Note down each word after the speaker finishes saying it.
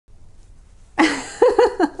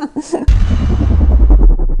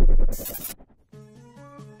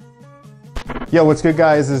Yo, what's good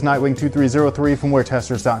guys? This is Nightwing2303 from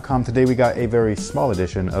WearTesters.com. Today we got a very small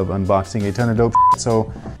edition of unboxing a ton of dope shit.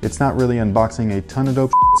 So it's not really unboxing a ton of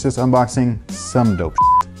dope shit, it's just unboxing some dope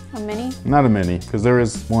shit. A mini? Not a mini, because there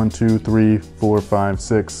is 1, 2, 3, 4, 5,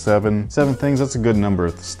 6, 7 things. That's a good number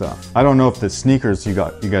of stuff. I don't know if the sneakers you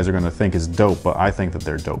guys are gonna think is dope, but I think that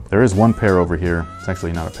they're dope. There is one pair over here. It's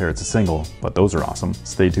actually not a pair, it's a single, but those are awesome.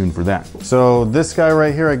 Stay tuned for that. So this guy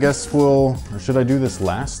right here, I guess or should I do this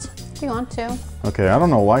last? If you want to. Okay, I don't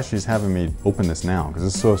know why she's having me open this now, because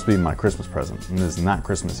it's supposed to be my Christmas present, and it's not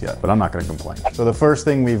Christmas yet, but I'm not gonna complain. So the first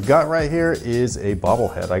thing we've got right here is a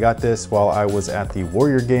bobblehead. I got this while I was at the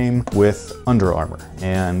Warrior game with Under Armour,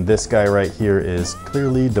 and this guy right here is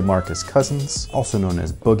clearly DeMarcus Cousins, also known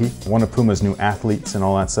as Boogie, one of Puma's new athletes and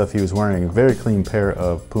all that stuff. He was wearing a very clean pair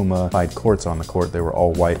of Puma-fied courts on the court. They were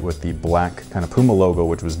all white with the black kind of Puma logo,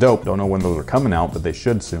 which was dope. Don't know when those are coming out, but they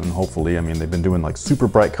should soon, hopefully. I mean, they've been doing like super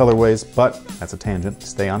bright colorways, but that's a tangent.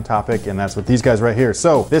 Stay on topic, and that's what these guys right here.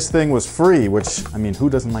 So this thing was free, which, I mean, who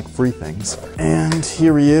doesn't like free things? And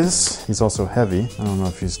here he is. He's also heavy. I don't know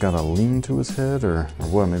if he's got a lean to his head or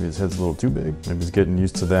what. Maybe his head's a little too big. Maybe he's getting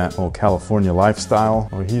used to that old California lifestyle.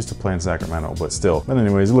 Or he used to play in Sacramento, but still. But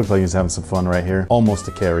anyways, it looked like he's having some fun right here. Almost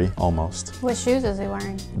a carry, almost. What shoes is he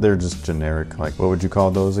wearing? They're just generic. Like, what would you call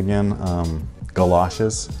those again?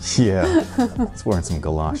 Galoshes? Yeah, it's wearing some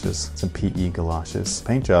galoshes, some PE galoshes.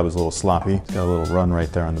 Paint job is a little sloppy. It's got a little run right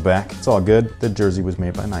there on the back. It's all good. The jersey was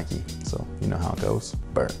made by Nike, so you know how it goes.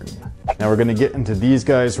 Burn. Now we're gonna get into these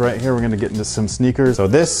guys right here. We're gonna get into some sneakers. So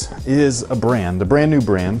this is a brand new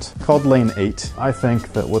brand called Lane 8. I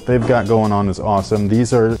think that what they've got going on is awesome.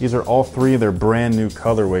 These are all three of their brand new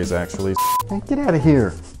colorways actually. Hey, get out of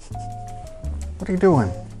here. What are you doing?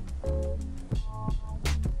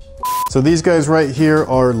 So these guys right here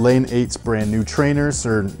are Lane 8's brand new trainers,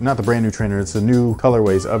 or not the brand new trainer, it's the new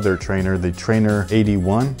colorways of their trainer, the Trainer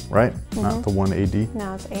 81, right? Not the 1AD?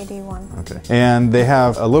 No, it's 81. Okay. And they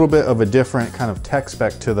have a little bit of a different kind of tech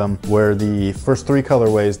spec to them, where the first three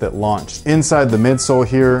colorways that launched inside the midsole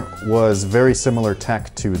here was very similar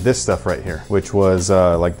tech to this stuff right here, which was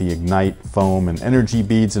like the Ignite foam and energy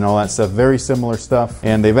beads and all that stuff, very similar stuff.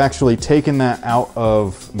 And they've actually taken that out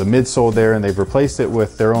of the midsole there and they've replaced it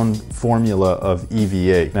with their own formula of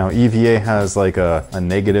EVA. Now EVA has like a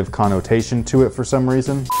negative connotation to it for some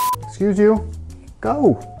reason. Excuse you,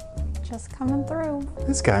 go. Just coming through.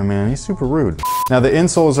 This guy, man, he's super rude. Now the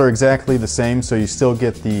insoles are exactly the same, so you still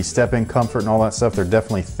get the step-in comfort and all that stuff. They're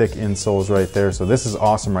definitely thick insoles right there, so this is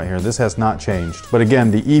awesome right here. This has not changed. But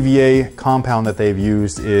again, the EVA compound that they've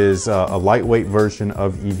used is a lightweight version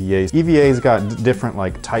of EVA. EVA's got different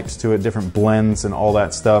like types to it, different blends and all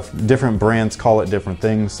that stuff. Different brands call it different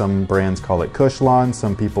things. Some brands call it Cushlon,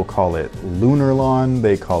 some people call it Lunarlon,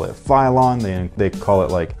 they call it Phylon, they call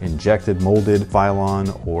it like injected molded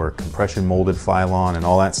Phylon or compression molded Phylon and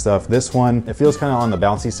all that stuff. This one, it feels kind of on the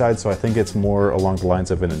bouncy side, so I think it's more along the lines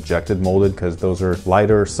of an injected molded, because those are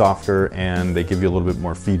lighter, softer, and they give you a little bit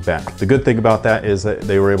more feedback. The good thing about that is that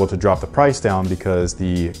they were able to drop the price down because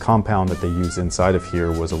the compound that they use inside of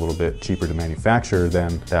here was a little bit cheaper to manufacture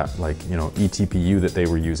than that, like, you know, eTPU that they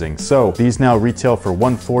were using. So these now retail for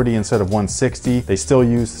 $140 instead of $160. They still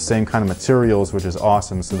use the same kind of materials, which is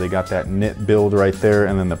awesome. So they got that knit build right there,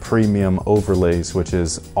 and then the premium overlays, which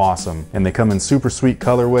is awesome. And they come in super sweet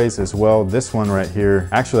colorways as well. This one right here,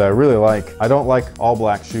 actually I really like. I don't like all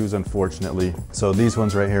black shoes, unfortunately. So these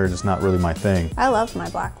ones right here are just not really my thing. I love my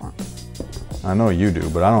black ones. I know you do,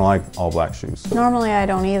 but I don't like all black shoes. Normally I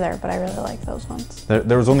don't either, but I really like those ones.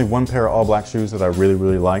 There was only one pair of all black shoes that I really,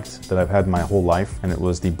 really liked that I've had my whole life, and it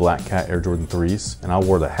was the Black Cat Air Jordan 3s, and I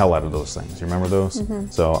wore the hell out of those things. You remember those?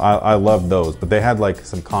 So I loved those, but they had like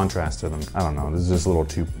some contrast to them. I don't know, this is just a little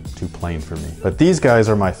too plain for me. But these guys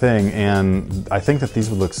are my thing, and I think that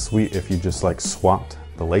these would look sweet if you just like swapped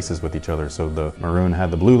the laces with each other. So the maroon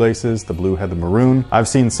had the blue laces, the blue had the maroon. I've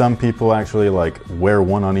seen some people actually like wear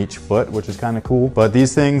one on each foot, which is kind of cool. But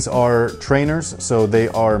these things are trainers, so they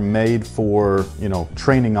are made for, you know,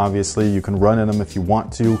 training. Obviously you can run in them if you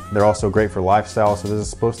want to. They're also great for lifestyle, so this is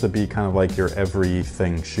supposed to be kind of like your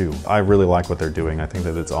everything shoe. I really like what they're doing. I think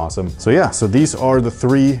that it's awesome. So yeah, so these are the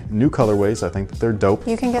three new colorways. I think that they're dope.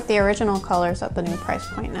 You can get the original colors at the new price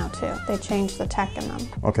point now too. They changed the tech in them.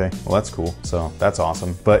 Okay, well that's cool. So that's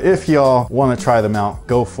awesome. But if y'all want to try them out,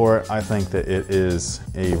 go for it. I think that it is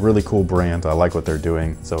a really cool brand. I like what they're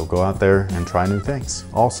doing. So go out there and try new things.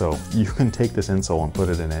 Also, you can take this insole and put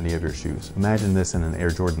it in any of your shoes. Imagine this in an Air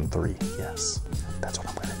Jordan 3. Yes, that's what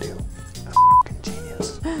I'm gonna do. I'm a f***ing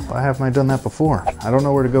genius. Why haven't I done that before? I don't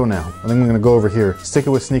know where to go now. I think I'm gonna go over here. Stick it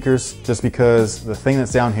with sneakers just because the thing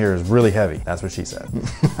that's down here is really heavy. That's what she said.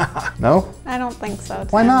 No? I don't think so, Tim.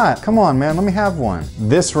 Why not? Come on, man, let me have one.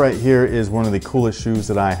 This right here is one of the coolest shoes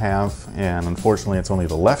that I have, and unfortunately it's only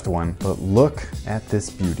the left one, but look at this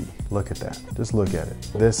beauty. Look at that. Just look at it.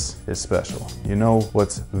 This is special. You know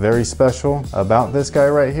what's very special about this guy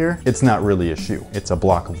right here? It's not really a shoe. It's a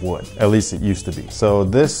block of wood. At least it used to be. So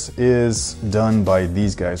this is done by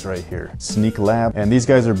these guys right here, Sneak Lab. And these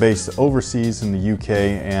guys are based overseas in the UK,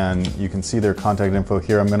 and you can see their contact info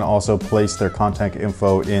here. I'm gonna also place their contact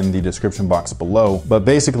info in the description box below. But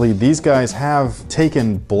basically, these guys have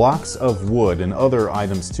taken blocks of wood and other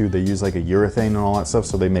items too. They use like a urethane and all that stuff,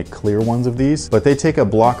 so they make clear ones of these. But they take a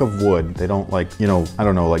block of wood. They don't like, you know, I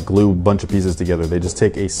don't know, like glue a bunch of pieces together. They just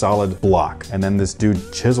take a solid block, and then this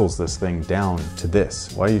dude chisels this thing down to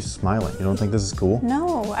this. Why are you smiling? You don't think this is cool?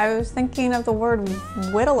 No, I was thinking of the word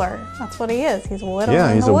whittler. That's what he is. He's whittling.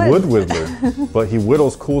 Yeah, he's the a wood whittler. But he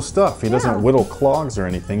whittles cool stuff. He doesn't whittle clogs or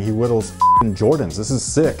anything. He whittles Jordans. This is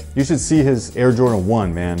sick. You should see his Air Jordan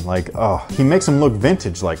 1, man. Like, oh, he makes them look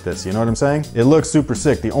vintage like this. You know what I'm saying? It looks super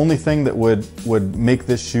sick. The only thing that would make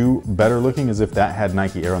this shoe better looking is if that had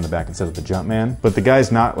Nike Air on the back instead of the Jumpman. But the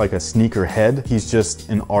guy's not like a sneaker head. He's just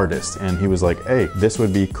an artist, and he was like, hey, this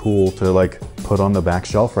would be cool to like put on the back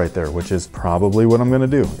shelf right there, which is probably what I'm gonna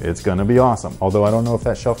do. It's gonna be awesome. Although I don't know if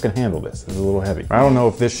that shelf can handle this. It's a little heavy. I don't know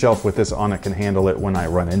if this shelf with this on it can handle it when I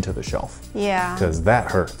run into the shelf. Yeah. Because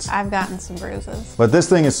that hurts. I've gotten some bruises. But this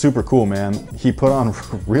thing is super cool, man. He put on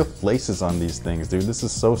real laces on these things, dude. This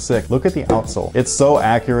is so sick. Look at the outsole. It's so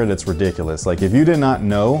accurate, it's ridiculous. Like, if you did not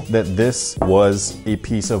know that this was a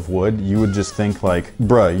piece of wood, you would just think like,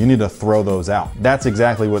 bruh, you need to throw those out. That's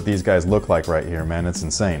exactly what these guys look like right here, man. It's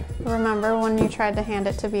insane. Remember when you tried to hand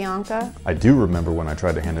it to Bianca? I do remember when I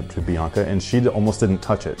tried to hand it to Bianca, and she almost didn't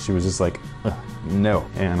touch it. She was just like, no.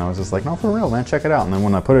 And I was just like, no, for real, man, check it out. And then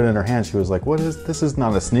when I put it in her hand, she was like, what is this? Is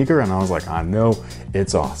not a sneaker? And I was like, I know,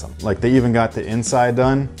 it's awesome. Like, they even got the inside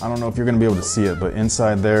done. I don't know if you're gonna be able to see it, but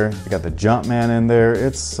inside there, they got the Jumpman in there.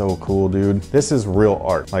 It's so cool, dude. This is real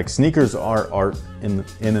art. Like, sneakers are art in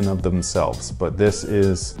and of themselves, but this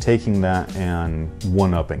is taking that and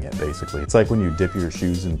one-upping it, basically. It's like when you dip your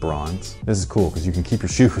shoes in bronze. This is cool because you can keep your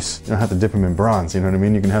shoes. You don't have to dip them in bronze, you know what I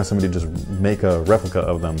mean? You can have somebody just make a replica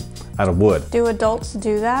of them out of wood. Do adults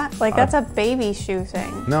do that? Like, that's a baby shoe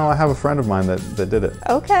thing. No, I have a friend of mine that did it.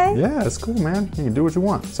 Okay. Yeah, it's cool, man. You can do what you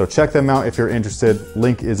want. So check them out if you're interested.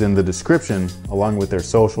 Link is in the description, along with their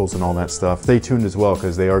socials and all that stuff. Stay tuned as well,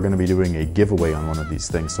 because they are going to be doing a giveaway on one of these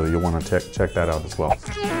things, so you'll want to check that out as well.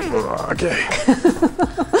 Okay.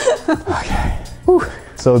 Okay. Whew.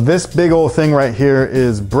 So this big old thing right here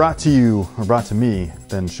is brought to you, or brought to me,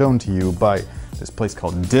 then shown to you by this place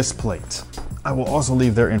called Displate. I will also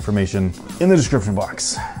leave their information in the description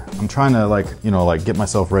box. I'm trying to like get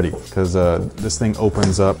myself ready, because this thing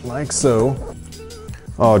opens up like so.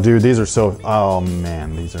 Oh dude, these are so, oh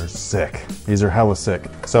man, these are sick. These are hella sick.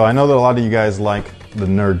 So I know that a lot of you guys like the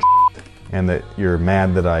nerd and that you're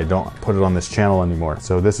mad that I don't put it on this channel anymore.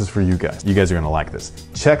 So this is for you guys. You guys are gonna like this.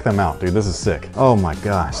 Check them out, dude, this is sick. Oh my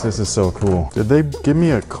gosh, this is so cool. Did they give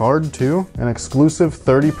me a card too? An exclusive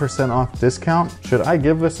 30% off discount? Should I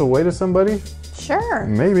give this away to somebody? Sure.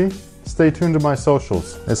 Maybe. Stay tuned to my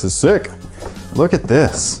socials. This is sick. Look at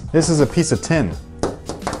this. This is a piece of tin.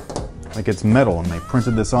 Like, it's metal, and they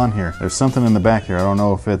printed this on here. There's something in the back here. I don't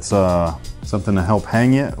know if it's something to help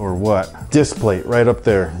hang it or what. Displate right up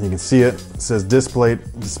there. You can see it. It says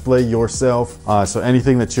Displate, display yourself. So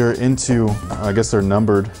anything that you're into, I guess they're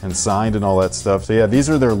numbered and signed and all that stuff. So yeah, these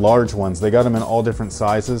are their large ones. They got them in all different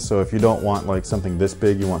sizes. So if you don't want like something this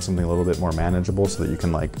big, you want something a little bit more manageable so that you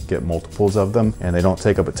can like get multiples of them and they don't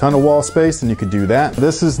take up a ton of wall space, and you could do that.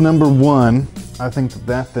 This is number one. I think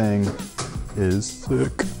that thing is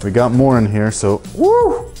sick. We got more in here, so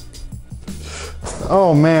woo!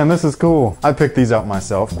 Oh man, this is cool. I picked these out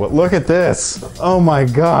myself, but look at this. Oh my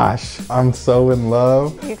gosh, I'm so in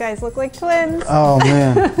love. You guys look like twins. Oh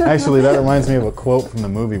man, actually that reminds me of a quote from the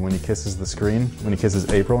movie when he kisses the screen, when he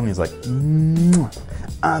kisses April and he's like,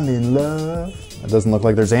 I'm in love. It doesn't look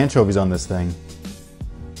like there's anchovies on this thing.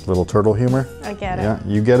 Little turtle humor. I get it. Yeah,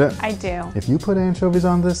 you get it? I do. If you put anchovies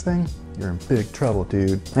on this thing, you're in big trouble,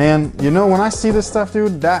 dude. And you know, when I see this stuff,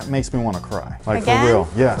 dude, that makes me want to cry. Like, again? For real.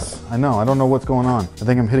 Yes, I know. I don't know what's going on. I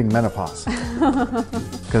think I'm hitting menopause.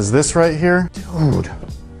 Because this right here, dude,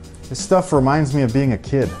 this stuff reminds me of being a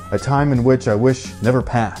kid. A time in which I wish never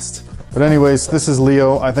passed. But anyways, this is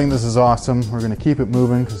Leo. I think this is awesome. We're going to keep it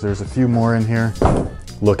moving because there's a few more in here.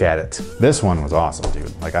 look at it. This one was awesome,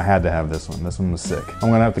 dude. Like, I had to have this one. This one was sick. I'm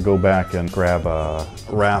gonna have to go back and grab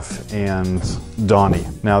Raph and Donnie.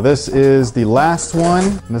 Now, this is the last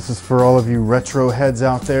one. This is for all of you retro heads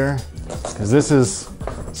out there, because this is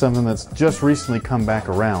something that's just recently come back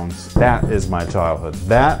around. That is my childhood.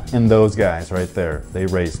 That and those guys right there, they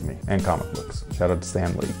raised me. And comic books. Shout out to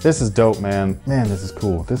Stan Lee. This is dope, man. Man, this is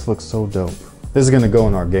cool. This looks so dope. This is gonna go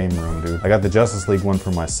in our game room, dude. I got the Justice League one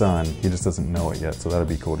for my son. He just doesn't know it yet, so that'd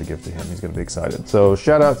be cool to give to him. He's gonna be excited. So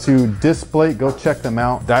shout out to Displate, go check them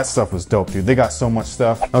out. That stuff was dope, dude. They got so much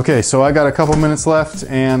stuff. Okay, so I got a couple minutes left,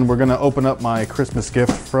 and we're gonna open up my Christmas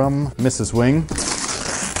gift from Mrs. Wing.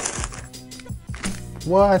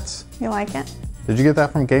 What? You like it? Did you get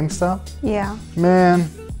that from GameStop? Yeah. Man.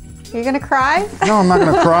 You're gonna cry? No, I'm not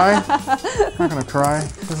gonna cry. I'm not gonna cry.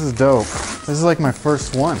 This is dope. This is like my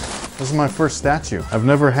first one. This is my first statue. I've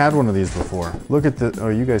never had one of these before. Look at the, oh,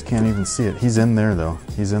 you guys can't even see it. He's in there though.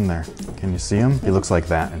 He's in there. Can you see him? He looks like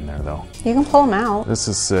that in there though. You can pull him out. This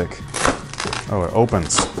is sick. Oh, it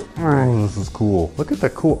opens. Oh, this is cool. Look at the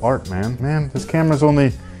cool art, man. Man, this camera's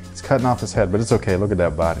only, it's cutting off his head, but it's okay. Look at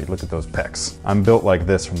that body. Look at those pecs. I'm built like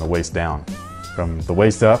this from the waist down. From the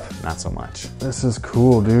waist up, not so much. This is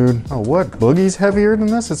cool, dude. Oh, what? Boogie's heavier than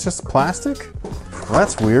this? It's just plastic? Well,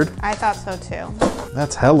 that's weird. I thought so too.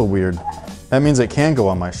 That's hella weird. That means it can go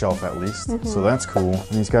on my shelf at least, so that's cool.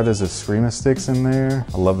 And he's got his Eskrima sticks in there.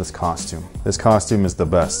 I love this costume. This costume is the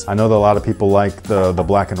best. I know that a lot of people like the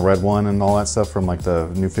black and red one and all that stuff from like the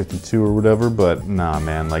New 52 or whatever, but nah,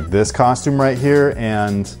 man, like this costume right here,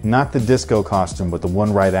 and not the disco costume, but the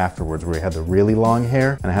one right afterwards where he had the really long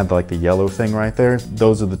hair and I had like the yellow thing right there.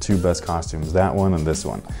 Those are the two best costumes, that one and this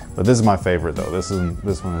one. But this is my favorite though. This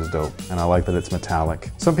one is dope, and I like that it's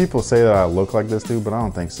metallic. Some people say that I look like this dude, but I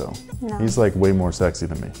don't think so. No. He's like way more sexy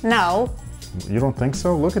than me. No. You don't think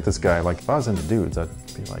so? Look at this guy. Like if I was into dudes, I'd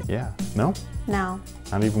be like, yeah. No? No.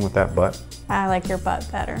 Not even with that butt? I like your butt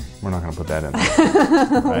better. We're not gonna put that in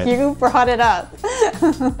there. Right? You brought it up.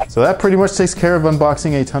 So that pretty much takes care of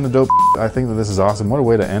unboxing a ton of dope. I think that this is awesome. What a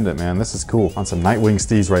way to end it, man. This is cool. On some Nightwing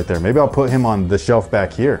steez right there. Maybe I'll put him on the shelf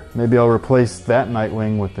back here. Maybe I'll replace that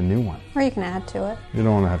Nightwing with the new one. Or you can add to it. You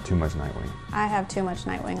don't want to have too much Nightwing. I have too much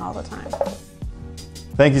Nightwing all the time.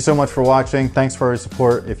 Thank you so much for watching. Thanks for your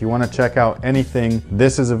support. If you want to check out anything,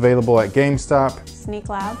 this is available at GameStop. Sneak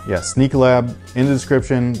Lab. Yeah, Sneak Lab in the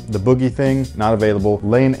description. The boogie thing, not available.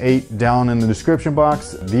 Lane 8 down in the description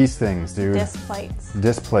box. These things, dude. Displates.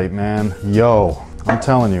 Displate, man. Yo. I'm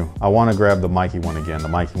telling you, I want to grab the Mikey one again. The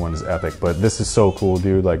Mikey one is epic, but this is so cool,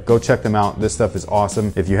 dude. Like, go check them out. This stuff is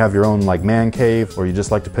awesome. If you have your own like man cave, or you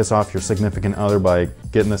just like to piss off your significant other by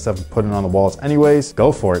getting this stuff and putting it on the walls anyways,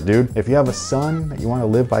 go for it, dude. If you have a son that you want to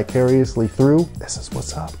live vicariously through, this is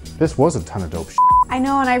what's up. This was a ton of dope shit. I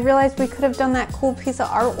know, and I realized we could have done that cool piece of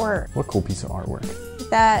artwork. What cool piece of artwork?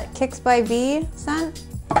 That Kicks by V sent.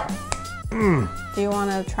 Do you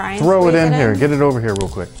want to try and throw it in here? Get it over here real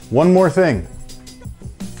quick. One more thing.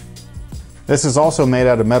 This is also made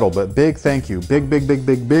out of metal, but big thank you, big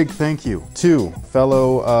thank you to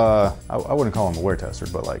fellow, I wouldn't call him a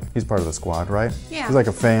WearTester, but like, he's part of the squad, right? Yeah. He's like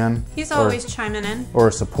a fan. He's always chiming in. Or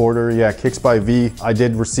a supporter, yeah, Kicks by V. I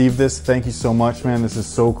did receive this, thank you so much, man, this is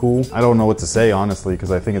so cool. I don't know what to say, honestly,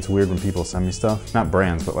 because I think it's weird when people send me stuff. Not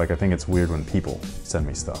brands, but like, I think it's weird when people send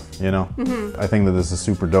me stuff, you know? I think that this is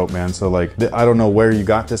super dope, man, so like, I don't know where you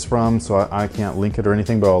got this from, so I can't link it or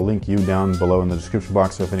anything, but I'll link you down below in the description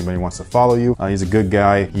box, so if anybody wants to follow you. He's a good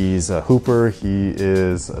guy. He's a hooper. He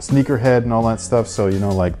is a sneakerhead and all that stuff. So, you know,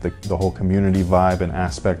 like the whole community vibe and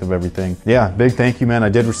aspect of everything. Yeah, big thank you, man. I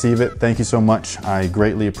did receive it. Thank you so much. I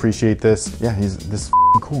greatly appreciate this. Yeah, this is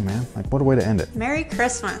cool, man. Like, what a way to end it. Merry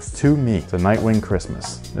Christmas. To me. It's a Nightwing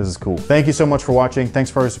Christmas. This is cool. Thank you so much for watching. Thanks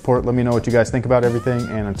for your support. Let me know what you guys think about everything.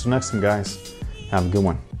 And until next time, guys, have a good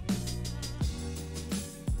one.